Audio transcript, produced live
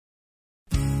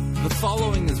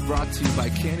following is brought to you by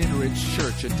Canyon Ridge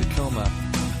Church in Tacoma.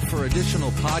 For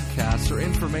additional podcasts or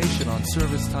information on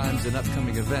service times and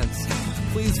upcoming events,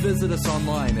 please visit us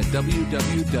online at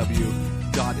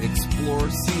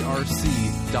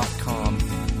www.explorecrc.com.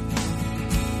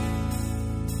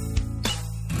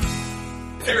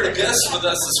 If you're a guest with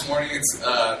us this morning, it's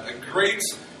a great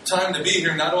time to be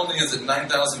here. Not only is it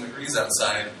 9,000 degrees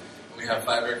outside, we have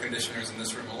 5 air conditioners in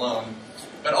this room alone,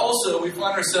 but also we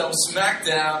find ourselves smack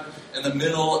dab in the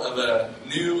middle of a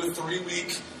new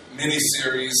 3-week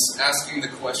mini-series asking the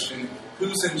question,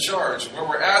 who's in charge? Where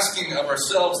we're asking of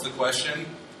ourselves the question,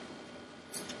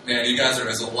 man, you guys are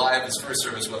as alive as first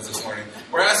service was this morning.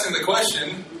 We're asking the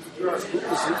question, who's in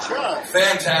charge?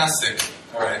 Fantastic.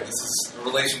 All right, this is a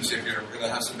relationship here. We're going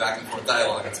to have some back and forth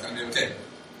dialogue. It's going to be okay.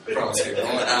 I promise you. I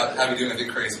won't have you do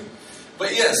anything crazy.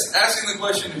 But yes, asking the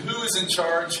question, who is in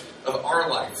charge of our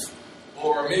life?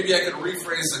 Or maybe I could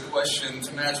rephrase the question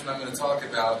to match what I'm going to talk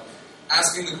about.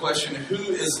 Asking the question, who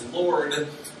is Lord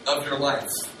of your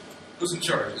life? Who's in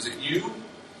charge? Is it you?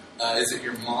 Is it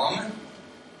your mom?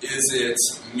 Is it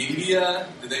media?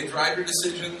 Do they drive your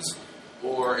decisions?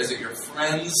 Or is it your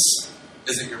friends?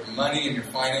 Is it your money and your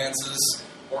finances?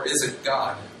 Or is it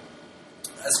God?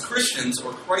 As Christians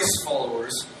or Christ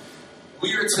followers,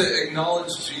 we are to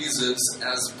acknowledge Jesus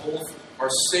as both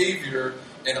our Savior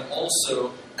and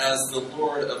also as the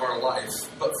Lord of our life.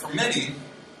 But for many,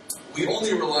 we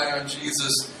only rely on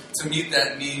Jesus to meet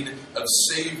that need of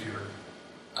Savior.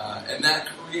 And that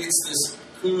creates this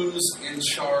who's in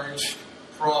charge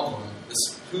problem,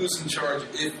 this who's in charge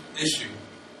issue.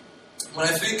 When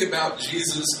I think about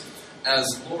Jesus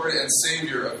as Lord and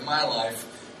Savior of my life,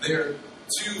 there are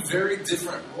 2 very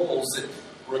different roles that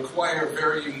require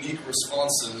very unique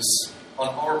responses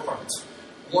on our part.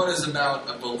 One is about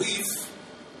a belief,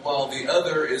 while the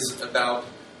other is about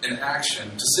an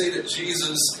action. To say that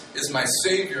Jesus is my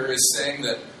Savior is saying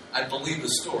that I believe the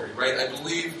story, right? I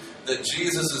believe that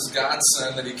Jesus is God's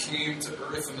Son, that He came to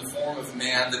earth in the form of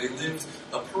man, that He lived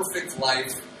a perfect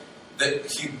life, that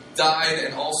He died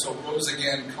and also rose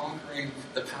again, conquering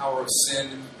the power of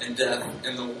sin and death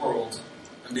in the world.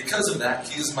 And because of that,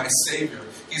 He is my Savior.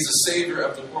 He's the Savior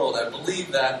of the world. I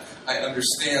believe that, I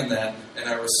understand that, and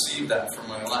I receive that for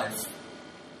my life.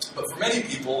 But for many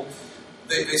people,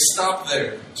 they stop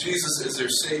there. Jesus is their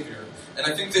Savior. And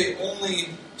I think they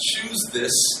only choose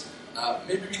this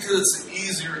maybe because it's an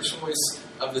easier choice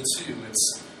of the 2.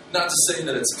 It's not to say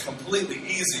that it's completely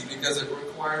easy, because it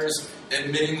requires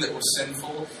admitting that we're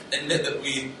sinful, admit that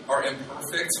we are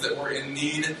imperfect, that we're in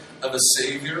need of a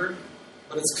Savior.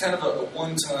 But it's kind of a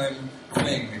one-time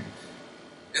thing.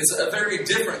 It's a very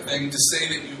different thing to say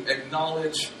that you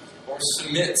acknowledge or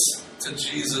submit to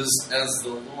Jesus as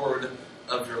the Lord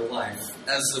of your life,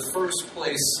 as the first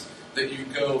place that you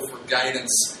go for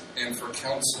guidance and for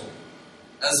counsel,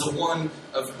 as the one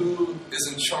of who is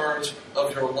in charge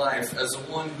of your life, as the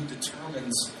one who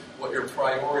determines what your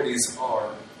priorities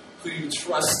are, who you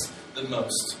trust the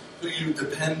most, who you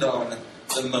depend on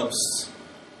the most.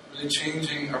 Really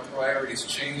changing our priorities,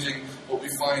 changing what we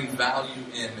find value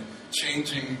in,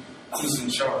 changing who's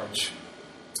in charge.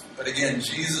 But again,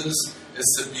 Jesus is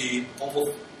to be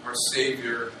both our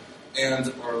Savior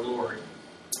and our Lord.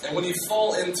 And when you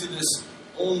fall into this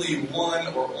only one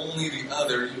or only the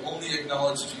other, you only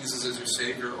acknowledge Jesus as your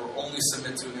Savior or only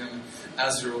submit to Him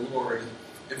as your Lord.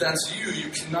 If that's you, you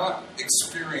cannot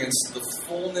experience the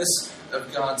fullness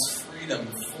of God's freedom,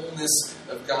 the fullness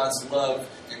of God's love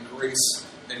and grace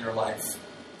in your life.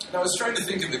 And I was trying to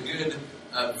think of a good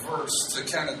verse to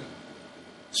kind of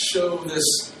show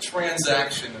this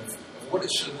transaction of what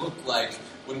it should look like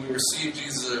when we receive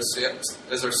Jesus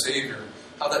as our Savior,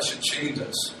 how that should change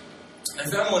us. I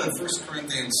found one in 1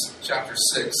 Corinthians chapter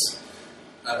 6.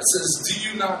 It says, "Do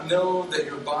you not know that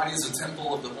your body is a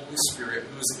temple of the Holy Spirit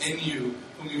who is in you,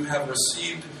 whom you have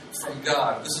received from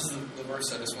God?" This is the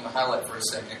verse I just want to highlight for a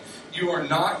second. "You are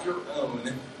not your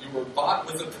own. You were bought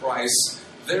with a price.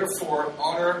 Therefore,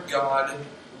 honor God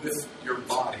with your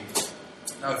body."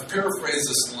 Now, I've paraphrased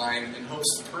this line in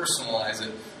hopes to personalize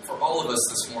it for all of us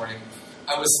this morning.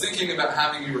 I was thinking about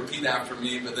having you repeat after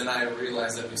me, but then I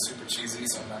realized that'd be super cheesy,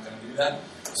 so I'm not going to do that.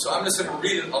 So I'm just going to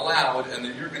read it aloud, and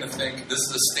then you're going to think this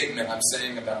is a statement I'm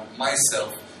saying about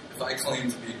myself if I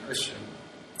claim to be a Christian.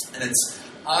 And it's,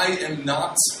 "I am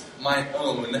not my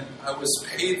own. I was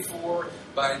paid for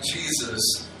by Jesus,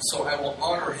 so I will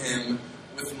honor Him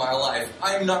with my life."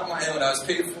 I am not my own. I was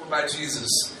paid for by Jesus.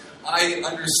 I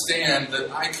understand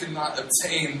that I could not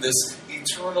obtain this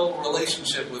eternal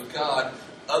relationship with God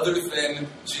other than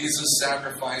Jesus'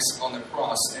 sacrifice on the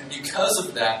cross. And because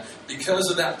of that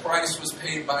price was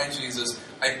paid by Jesus,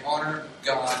 I honor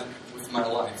God with with my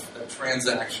life, that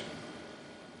transaction.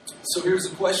 So here's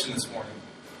the question this morning.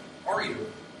 Are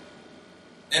you?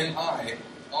 Am I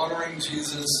honoring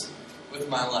Jesus with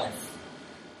my life?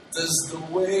 Does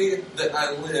the way that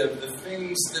I live, the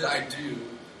things that I do,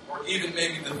 or even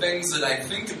maybe the things that I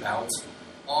think about,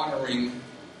 honoring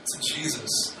to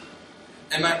Jesus?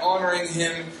 Am I honoring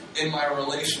Him in my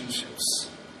relationships?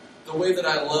 The way that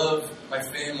I love my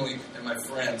family and my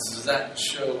friends, does that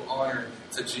show honor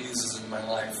to Jesus in my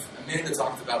life? Amanda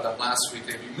talked about that last week.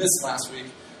 If you missed last week,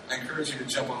 I encourage you to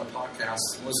jump on the podcast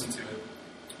and listen to it.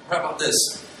 How about this?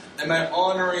 Am I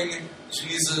honoring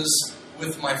Jesus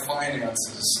with my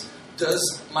finances?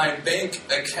 Does my bank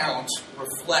account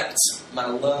reflect my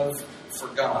love for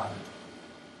God?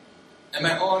 Am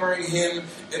I honoring Him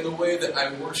in the way that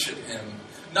I worship Him?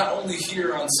 Not only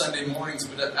here on Sunday mornings,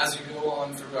 but as you go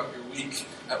on throughout your week,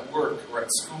 at work or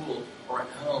at school or at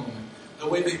home. The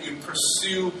way that you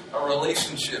pursue a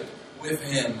relationship with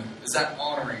Him, is that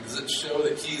honoring? Does it show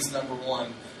that He's number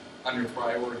one on your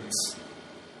priorities?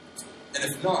 And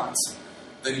if not,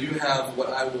 then you have what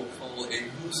I will call a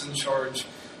who's in charge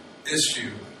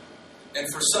issue. And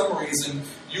for some reason,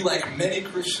 you, like many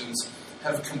Christians,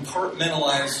 have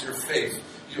compartmentalized your faith.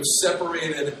 You have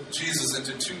separated Jesus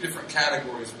into two different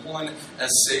categories, one as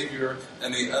Savior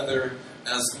and the other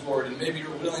as Lord. And maybe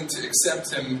you're willing to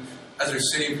accept Him as your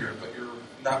Savior, but you're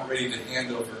not ready to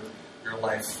hand over your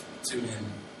life to Him.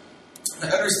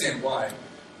 And I understand why.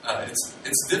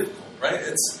 It's difficult, right?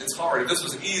 It's hard. If this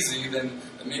was easy, then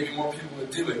maybe more people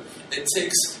would do it. It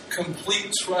takes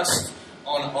complete trust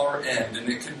on our end, and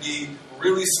it can be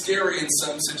really scary in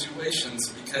some situations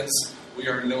because we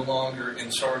are no longer in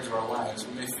charge of our lives.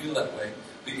 We may feel that way.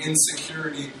 The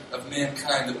insecurity of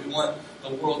mankind, that we want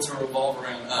the world to revolve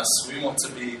around us. We want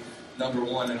to be number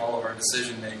one in all of our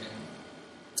decision making.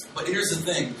 But here's the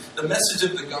thing. The message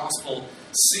of the gospel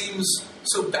seems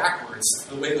so backwards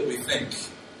the way that we think.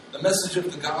 The message of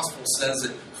the gospel says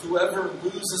that whoever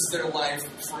loses their life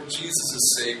for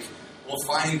Jesus' sake will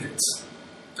find it.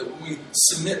 That when we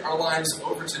submit our lives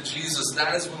over to Jesus,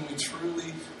 that is when we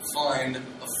truly find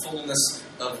a fullness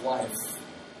of life.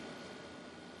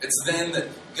 It's then that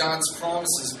God's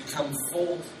promises become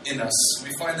full in us.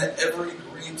 We find that every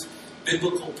great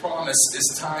biblical promise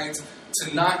is tied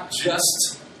to not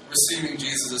just receiving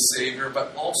Jesus as Savior,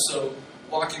 but also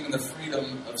walking in the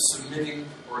freedom of submitting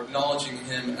or acknowledging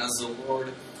Him as the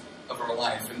Lord of our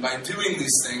life. And by doing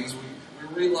these things, we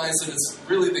realize that it's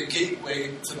really the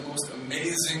gateway to the most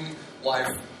amazing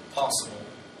life possible.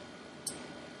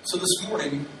 So this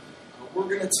morning, we're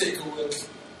going to take a look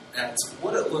at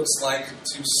what it looks like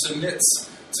to submit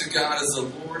to God as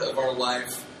the Lord of our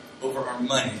life over our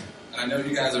money. And I know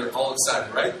you guys are all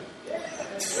excited, right?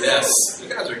 Yes. You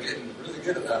guys are getting really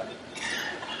good at that.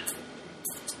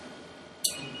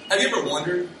 Have you ever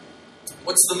wondered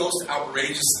what's the most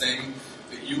outrageous thing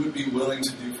that you would be willing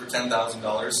to do for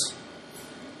 $10,000?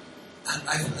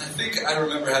 I think I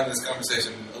remember having this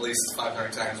conversation at least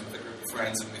 500 times with a group of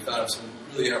friends, and we thought of some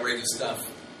really outrageous stuff.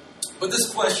 But this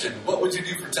question, what would you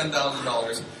do for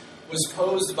 $10,000, was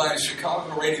posed by a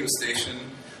Chicago radio station,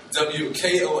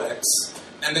 WKOX,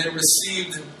 and they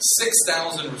received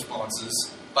 6,000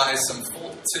 responses by some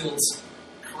full-tilt,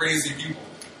 crazy people.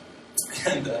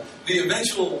 And the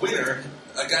eventual winner,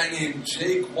 a guy named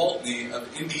Jake Waltney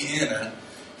of Indiana,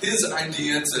 his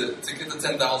idea to get the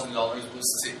 $10,000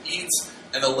 was to eat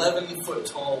an 11-foot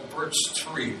tall birch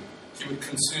tree. He would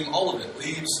consume all of it,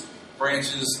 leaves,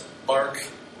 branches, bark,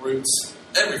 roots,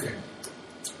 everything.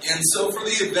 And so for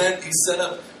the event, he set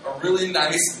up a really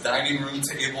nice dining room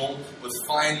table with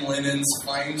fine linens,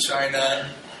 fine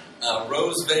china,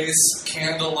 rose vase,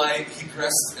 candlelight. He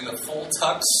dressed in a full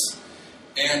tux,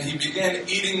 and he began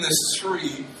eating this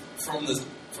tree from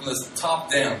the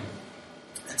top down.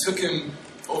 It took him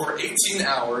over 18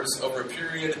 hours, over a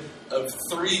period of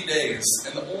 3 days,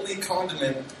 and the only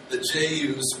condiment that Jay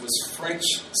used was French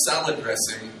salad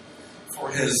dressing for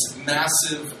his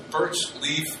massive birch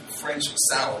leaf French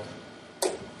salad.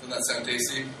 Doesn't that sound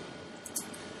tasty?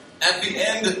 At the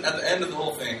end of the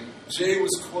whole thing, Jay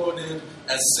was quoted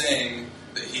as saying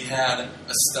that he had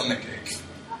a stomachache.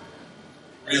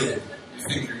 Really? You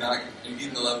think you're eating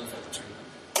an 11-foot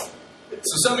tree?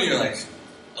 So some of you are like,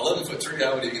 11-foot tree,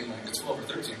 I would eat like a 12 or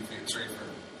 13-foot tree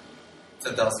for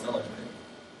 $10,000,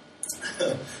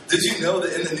 right? Did you know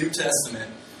that in the New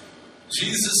Testament,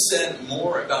 Jesus said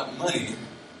more about money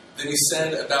than He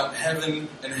said about heaven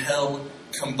and hell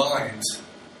combined?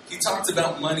 He talked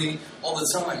about money all the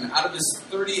time. Out of His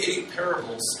 38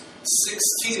 parables,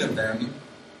 16 of them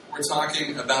were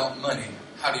talking about money.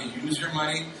 How to use your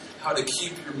money, how to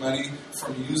keep your money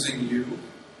from using you.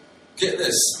 Get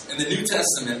this, in the New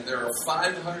Testament, there are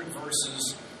 500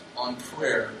 verses on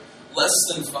prayer, less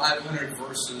than 500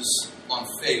 verses on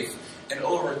faith, and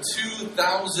over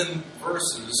 2,000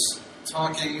 verses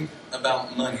talking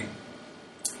about money.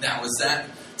 Now, is that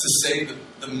to say that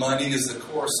the money is the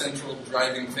core, central,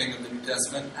 driving thing of the New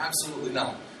Testament? Absolutely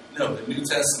not. No, the New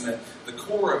Testament, the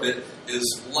core of it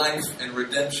is life and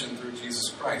redemption through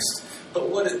Jesus Christ. But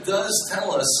what it does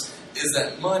tell us is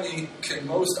that money can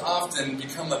most often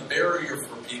become a barrier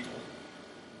for people.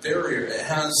 Barrier. It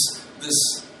has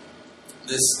this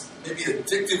maybe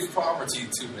addictive property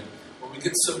to it, where we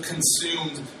get so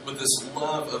consumed with this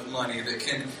love of money that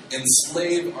can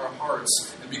enslave our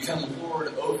hearts and become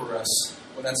Lord over us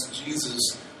when that's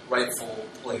Jesus' rightful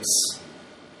place.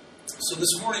 So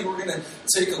this morning we're going to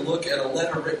take a look at a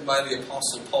letter written by the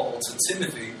Apostle Paul to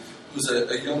Timothy, who's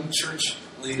a young church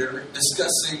leader,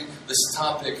 discussing this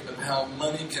topic of how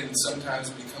money can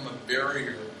sometimes become a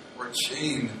barrier or a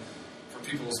chain for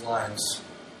people's lives.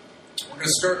 We're going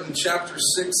to start in chapter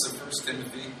 6 of 1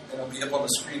 Timothy, and it'll be up on the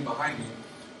screen behind me.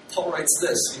 Paul writes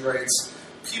this. He writes,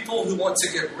 "People who want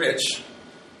to get rich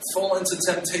fall into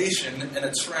temptation and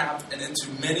a trap and into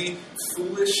many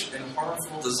foolish and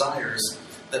harmful desires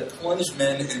that plunge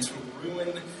men into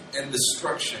ruin and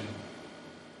destruction.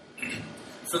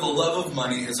 For the love of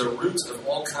money is a root of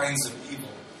all kinds of evil.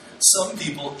 Some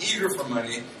people, eager for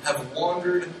money, have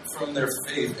wandered from their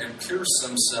faith and pierced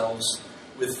themselves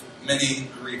with many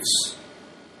griefs."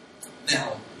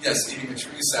 Now, yes, eating a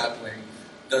tree sapling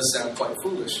does sound quite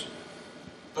foolish.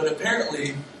 But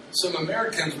apparently, some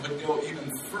Americans would go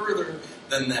even further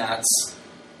than that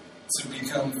to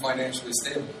become financially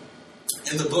stable.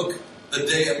 In the book, The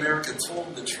Day America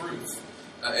Told the Truth,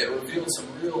 it revealed some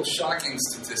real shocking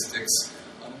statistics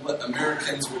on what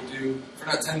Americans would do for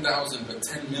not $10,000 but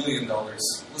 $10 million.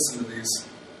 Listen to these.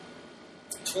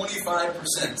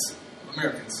 25% of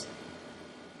Americans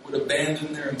would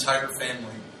abandon their entire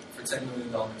family for $10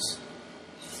 million.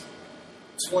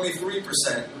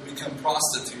 23% would become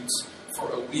prostitutes for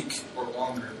a week or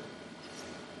longer.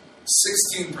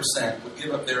 16% would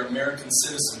give up their American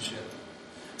citizenship.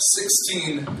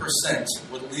 16%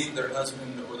 would leave their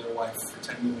husband or their wife for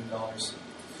 $10 million.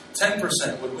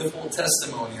 10% would withhold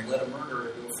testimony and let a murderer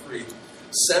go free.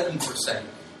 7%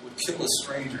 would kill a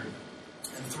stranger.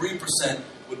 And 3%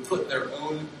 would put their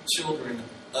own children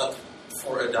up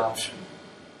for adoption.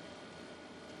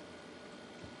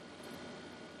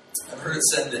 I've heard it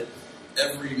said that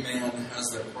every man has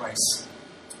their price.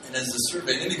 And as the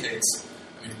survey indicates,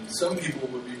 some people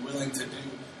would be willing to do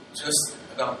just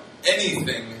about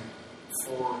anything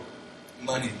for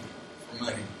money.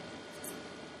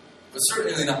 But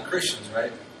certainly not Christians,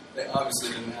 right? They obviously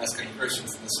didn't ask any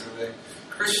Christians in the survey.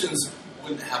 Christians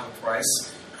wouldn't have a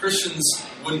price. Christians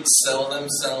wouldn't sell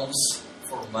themselves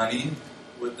for money,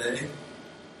 would they?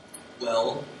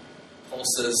 Well, Paul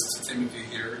says to Timothy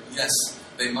here, yes,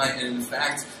 they might, and in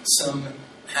fact, some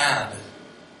had.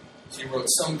 He wrote,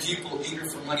 "Some people eager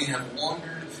for money have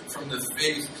wandered from the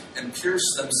faith and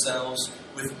pierced themselves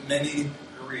with many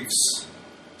griefs."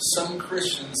 Some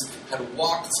Christians had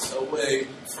walked away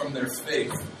from their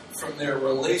faith, from their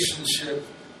relationship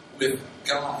with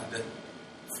God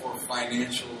for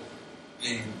financial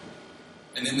gain.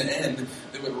 And in the end,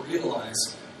 they would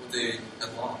realize what they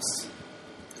had lost.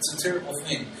 It's a terrible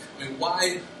thing.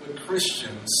 Why would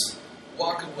Christians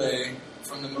walk away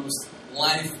from the most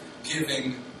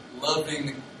life-giving,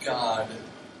 loving God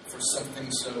for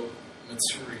something so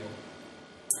material?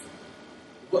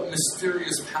 What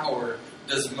mysterious power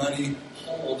does money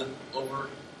hold over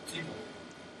people?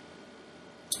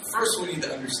 First, we need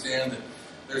to understand that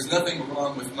there's nothing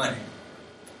wrong with money.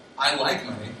 I like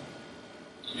money.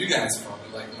 You guys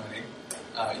probably like money.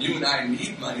 You and I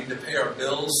need money to pay our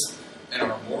bills and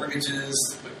our mortgages,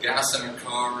 to put gas in our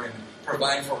car, and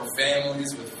provide for our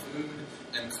families with food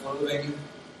and clothing.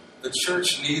 The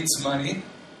church needs money,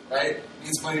 right? It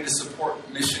needs money to support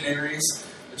missionaries.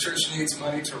 The church needs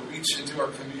money to reach into our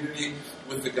community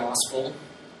with the gospel.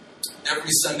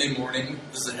 Every Sunday morning,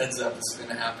 this is a heads up, this is going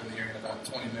to happen here in about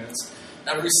 20 minutes.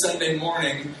 Every Sunday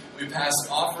morning, we pass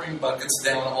offering buckets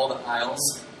down all the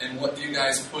aisles. And what do you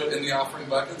guys put in the offering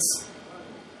buckets?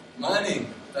 Money.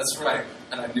 That's right.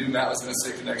 And I knew Matt was going to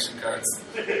say connection cards.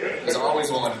 There's always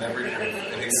one in every group,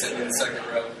 and he's sitting in the second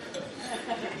row.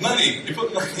 Money. You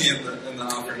put money in the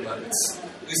offering buckets.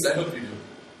 At least I hope you do.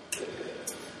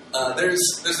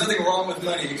 There's nothing wrong with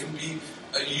money. It can be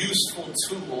a useful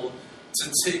tool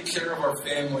to take care of our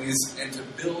families and to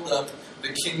build up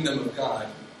the kingdom of God.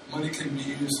 Money can be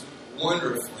used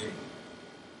wonderfully.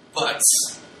 But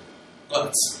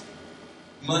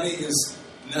money is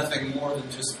nothing more than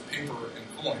just paper and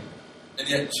coin. And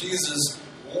yet Jesus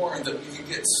warned that we can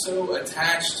get so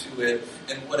attached to it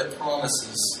and what it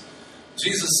promises.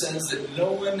 Jesus says that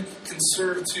no one can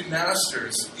serve two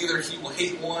masters. Either he will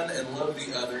hate one and love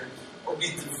the other, or be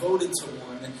devoted to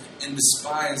one and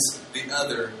despise the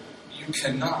other. You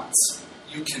cannot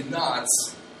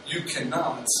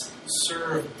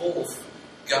serve both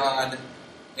God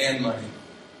and money.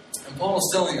 And Paul is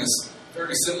telling us a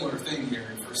very similar thing here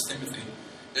in 1 Timothy.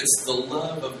 It's the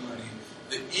love of money,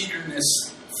 the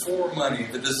eagerness for money,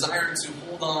 the desire to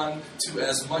hold on to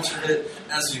as much of it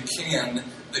as you can,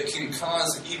 that can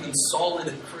cause even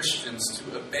solid Christians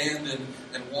to abandon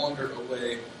and wander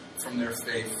away from their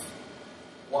faith.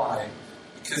 Why?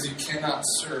 Because you cannot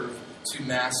serve two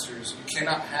masters. You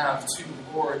cannot have two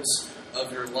lords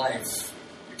of your life.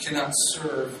 You cannot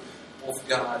serve both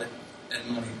God and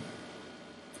money.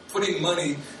 Putting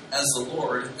money as the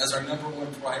Lord, as our number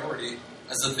one priority,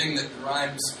 as the thing that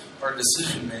drives our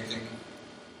decision making,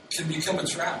 can become a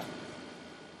trap.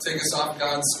 Take us off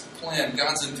God's plan,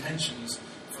 God's intentions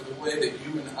for the way that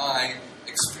you and I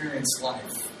experience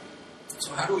life.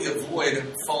 So how do we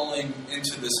avoid falling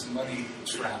into this money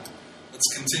trap? Let's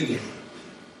continue.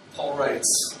 Paul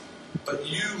writes, "But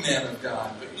you, man of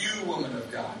God, but you, woman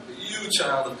of God, but you,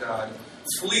 child of God,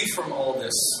 flee from all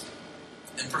this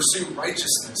and pursue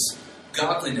righteousness,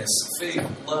 godliness, faith,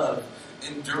 love,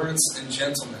 endurance, and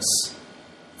gentleness.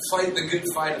 Fight the good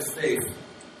fight of faith.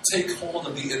 Take hold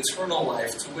of the eternal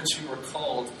life to which you were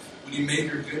called when you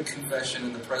made your good confession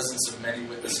in the presence of many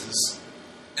witnesses.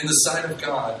 In the sight of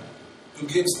God, who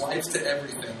gives life to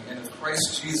everything, and of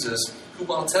Christ Jesus, who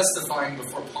while testifying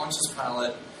before Pontius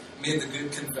Pilate made the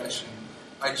good confession,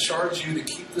 I charge you to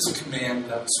keep this command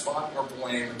without spot or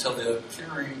blame until the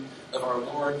appearing of our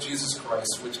Lord Jesus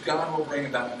Christ, which God will bring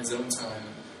about in his own time.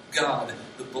 God,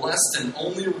 the blessed and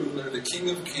only ruler, the King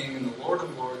of kings and the Lord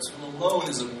of lords, who alone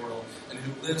is immortal and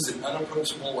who lives in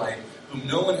unapproachable light, whom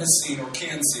no one has seen or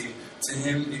can see, to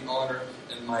him be honor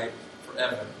and might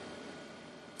forever."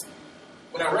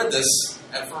 When I read this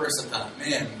at first, I thought,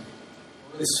 man,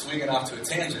 we're really swinging off to a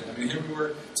tangent. I mean, here we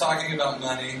were talking about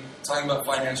money, talking about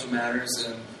financial matters,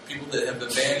 and people that have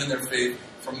abandoned their faith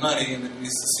for money, and then we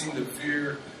seem to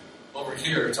veer over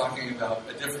here talking about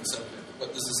a different subject.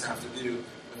 What does this have to do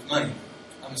with money?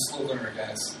 I'm a slow learner,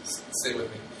 guys. Stay with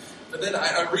me. But then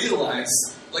I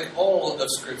realized, like all of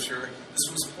Scripture, this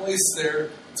was placed there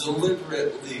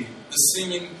deliberately. The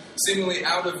seemingly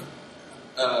out of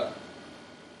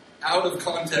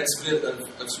context bit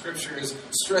of Scripture is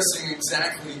stressing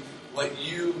exactly what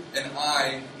you and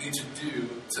I need to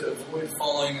do to avoid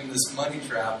falling in this money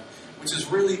trap, which is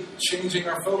really changing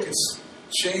our focus,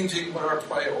 changing what our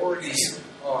priorities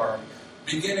are,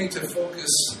 beginning to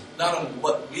focus not on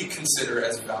what we consider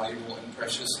as valuable and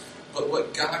precious, but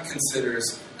what God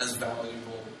considers as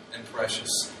valuable and precious.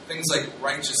 Things like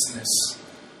righteousness,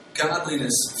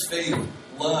 godliness, faith,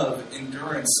 love,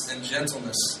 endurance, and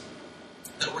gentleness.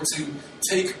 That we're to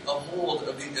take a hold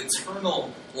of the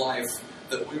eternal life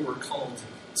that we were called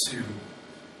to.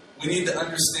 We need to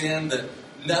understand that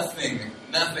nothing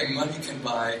money can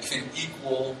buy can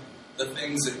equal the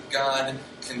things that God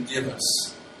can give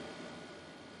us.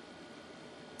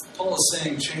 Paul is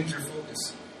saying, change your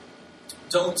focus.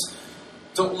 Don't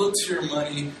look to your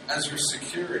money as your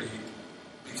security,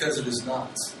 because it is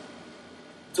not.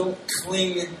 Don't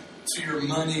cling to your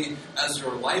money as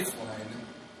your lifeline,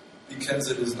 because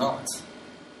it is not.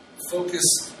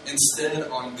 Focus instead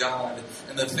on God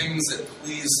and the things that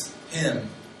please Him.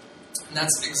 And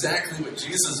that's exactly what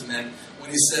Jesus meant when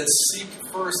He said, seek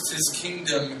first His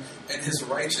kingdom and His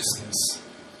righteousness.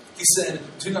 He said,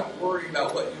 do not worry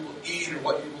about what you will eat or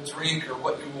what you will drink or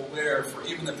what you will wear, for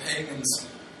even the pagans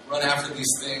run after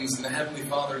these things, and the Heavenly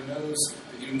Father knows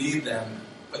that you need them.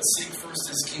 But seek first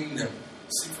His kingdom.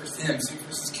 Seek first Him. Seek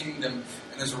first His kingdom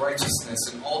and His righteousness,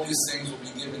 and all these things will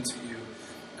be given to you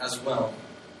as well.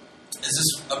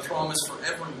 Is this a promise for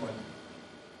everyone?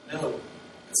 No,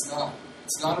 it's not.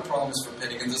 It's not a promise for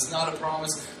pagans. It's not a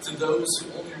promise to those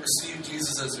who only receive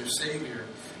Jesus as their Savior.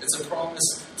 It's a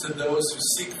promise to those who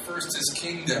seek first His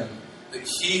kingdom, that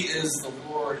He is the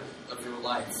Lord of your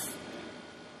life.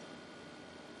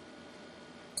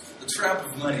 The trap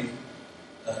of money,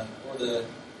 or the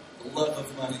love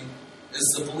of money,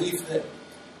 is the belief that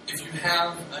if you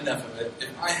have enough of it,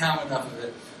 if I have enough of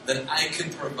it, then I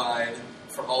can provide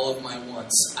for all of my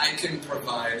wants. I can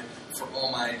provide for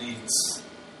all my needs.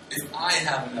 If I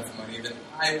have enough money, then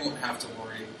I won't have to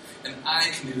worry, and I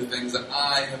can do the things that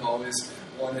I have always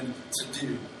wanted to do.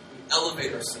 We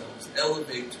elevate ourselves,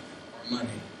 elevate our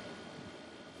money.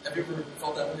 Have you ever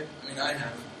felt that way? I mean, I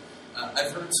have.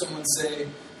 I've heard someone say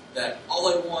that all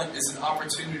I want is an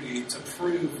opportunity to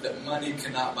prove that money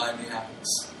cannot buy me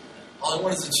happiness. All I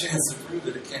want is a chance to prove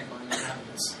that it can't buy me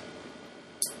happiness.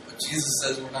 But Jesus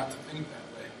says we're not to think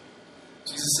that way.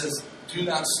 Jesus says, do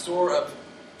not store up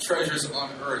treasures on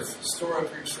earth. Store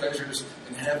up your treasures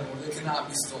in heaven where they cannot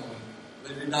be stolen.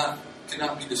 They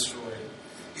cannot be destroyed.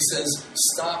 He says,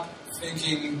 stop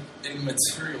thinking in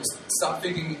materials. Stop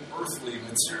thinking earthly,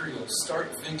 material. Start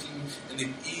thinking in the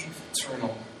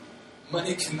eternal.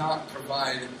 Money cannot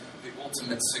provide the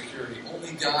ultimate security.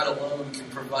 Only God alone can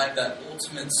provide that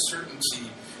ultimate certainty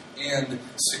and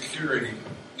security.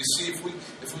 You see, if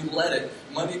we let it,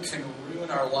 money can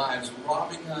ruin our lives,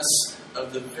 robbing us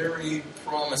of the very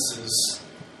promises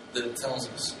that it tells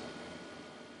us.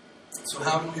 So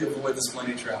how do we avoid this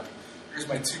money trap? Here's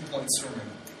my 2-point sermon.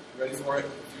 You ready for it?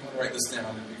 If you want to write this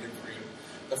down, it'd be good for you.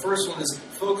 The first one is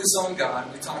focus on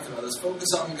God. We talked about this.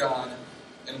 Focus on God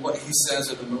and what He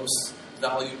says are the most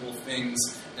valuable things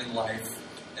in life.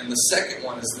 And the second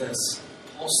one is this.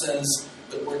 Paul says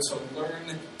that we're to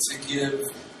learn to give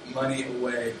money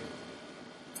away.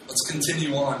 Let's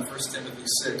continue on. 1 Timothy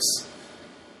 6.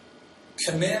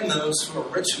 Command those who are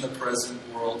rich in the present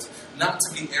world not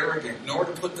to be arrogant, nor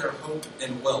to put their hope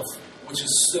in wealth, which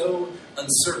is so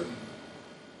uncertain,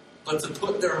 but to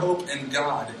put their hope in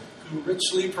God, who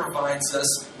richly provides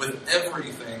us with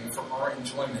everything for our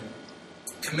enjoyment.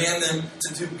 Command them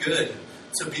to do good,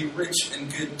 to be rich in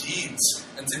good deeds,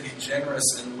 and to be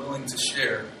generous and willing to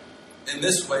share. In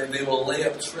this way, they will lay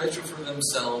up treasure for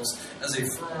themselves as a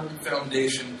firm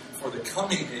foundation for the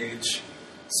coming age,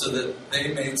 so that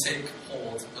they may take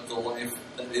hold of the life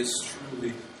that is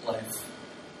truly life.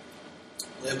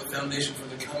 Lay up a foundation for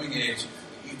the coming age,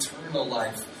 the eternal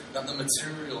life, not the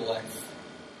material life.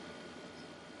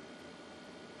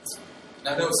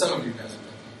 Now I know what some of you guys are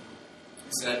thinking.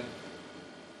 He said,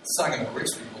 it's talking about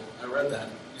rich people. I read that.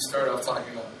 You started off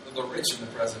talking about the rich in the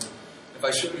present. If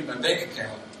I showed you my bank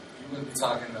account, you wouldn't be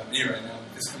talking about me right now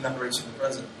because I'm not rich in the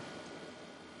present.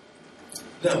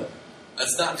 No,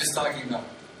 that's not just talking about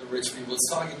the rich people. It's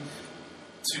talking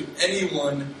to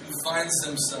anyone who finds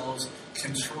themselves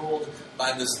controlled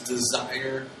by this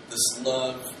desire, this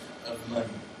love of money.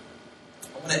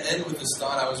 I want to end with this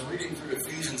thought. I was reading through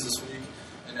Ephesians this week,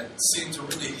 and it seemed to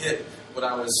really hit what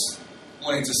I was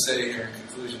wanting to say here in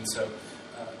conclusion. So,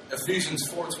 Ephesians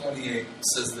 4:28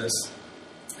 says this: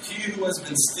 He who has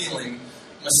been stealing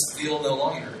must steal no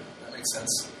longer. That makes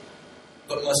sense.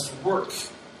 But must work,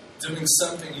 doing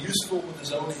something useful with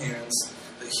his own hands,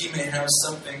 that he may have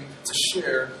something to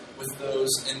share with those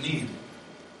in need.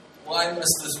 Why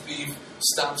must this thief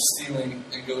stop stealing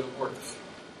and go to work?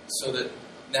 So that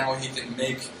now he can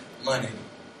make money.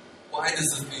 Why does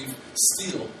the thief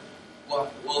steal?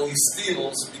 Well, he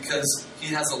steals because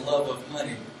he has a love of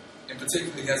money. In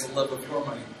particular, he has a love of your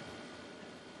money.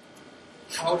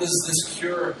 How does this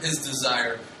cure his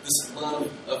desire, this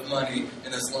love of money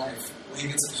in his life? Well, he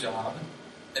gets a job,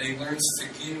 and he learns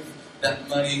to give that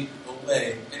money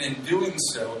away. And in doing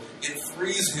so, it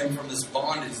frees him from this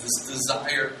bondage, this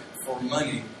desire for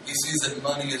money. He sees that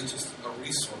money is just a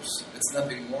resource. It's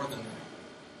nothing more than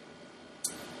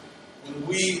that. When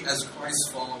we, as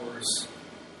Christ followers,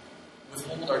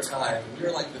 withhold our tithe, we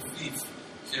are like the thief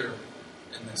here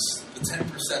in this. The 10%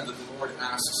 that the Lord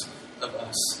asks of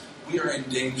us. We are in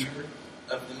danger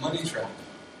of the money trap.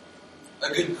 A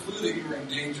good clue that you're in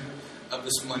danger of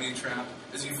this money trap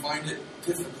is you find it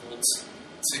difficult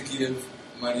to give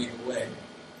money away.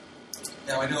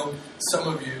 Now, I know some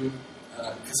of you,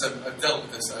 because I've dealt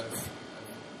with this, I've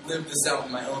lived this out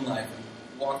in my own life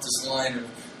and walked this line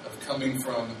of coming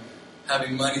from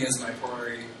having money as my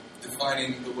priority,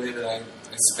 defining the way that I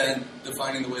spend,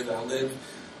 defining the way that I live,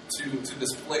 to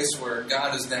this place where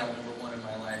God is now number one in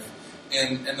my life.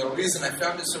 And the reason I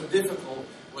found it so difficult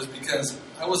was because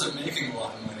I wasn't making a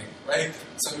lot of money, right?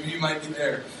 Some of you might be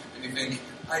there, and you think,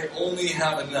 I only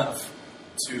have enough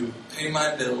to pay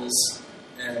my bills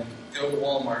and go to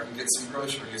Walmart and get some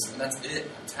groceries, and that's it.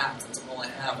 I'm tapped. That's all I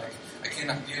have. I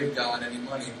cannot give God any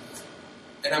money.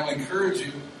 And I would encourage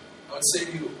you, I would say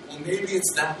to you, well, maybe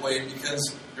it's that way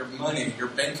because your money, your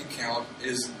bank account,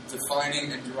 is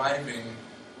defining and driving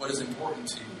what is important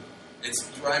to you. It's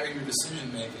driving your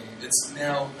decision-making. It's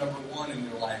now number one in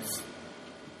your life.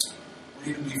 We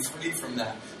need to be free from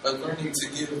that by learning to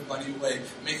give money away,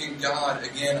 making God,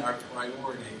 again, our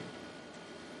priority.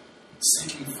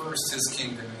 Seeking first His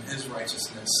kingdom and His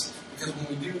righteousness. Because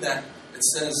when we do that, it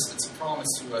says, it's a promise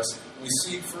to us, when we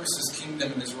seek first His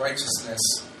kingdom and His righteousness,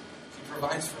 He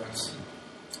provides for us.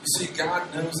 You see,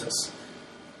 God knows us.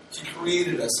 He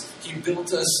created us. He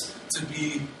built us to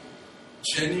be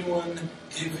genuine,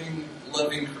 giving,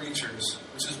 loving creatures.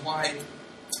 We're which is why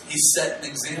he set an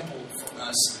example for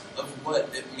us of what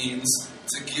it means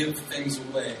to give things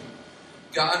away.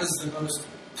 God is the most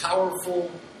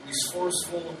powerful,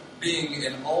 resourceful being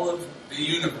in all of the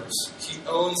universe. He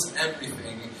owns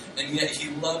everything, and yet he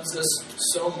loves us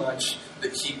so much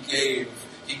that he gave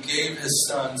his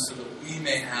son so that we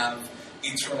may have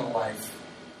eternal life.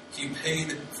 He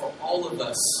paid for all of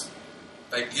us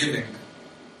by giving.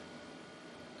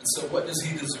 And so what does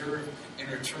he deserve in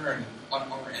return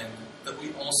on our end? That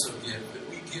we also give, that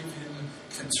we give him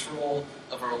control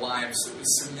of our lives, that we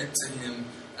submit to him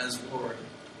as Lord.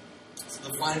 So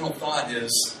the final thought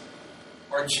is,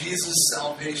 are Jesus'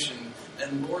 salvation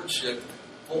and lordship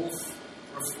both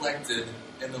reflected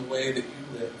in the way that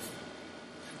you live?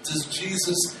 Does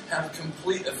Jesus have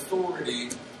complete authority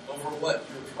over what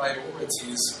your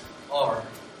priorities are?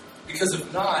 Because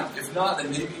if not, then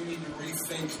maybe you need to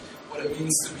rethink what it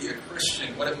means to be a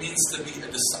Christian, what it means to be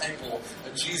a disciple,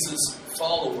 a Jesus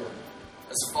follower.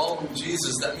 As following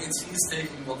Jesus, that means he's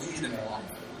taking the lead in our life.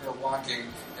 We are walking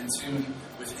in tune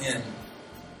with him.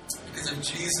 Because if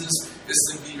Jesus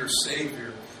is to be your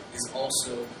Savior, he's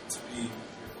also to be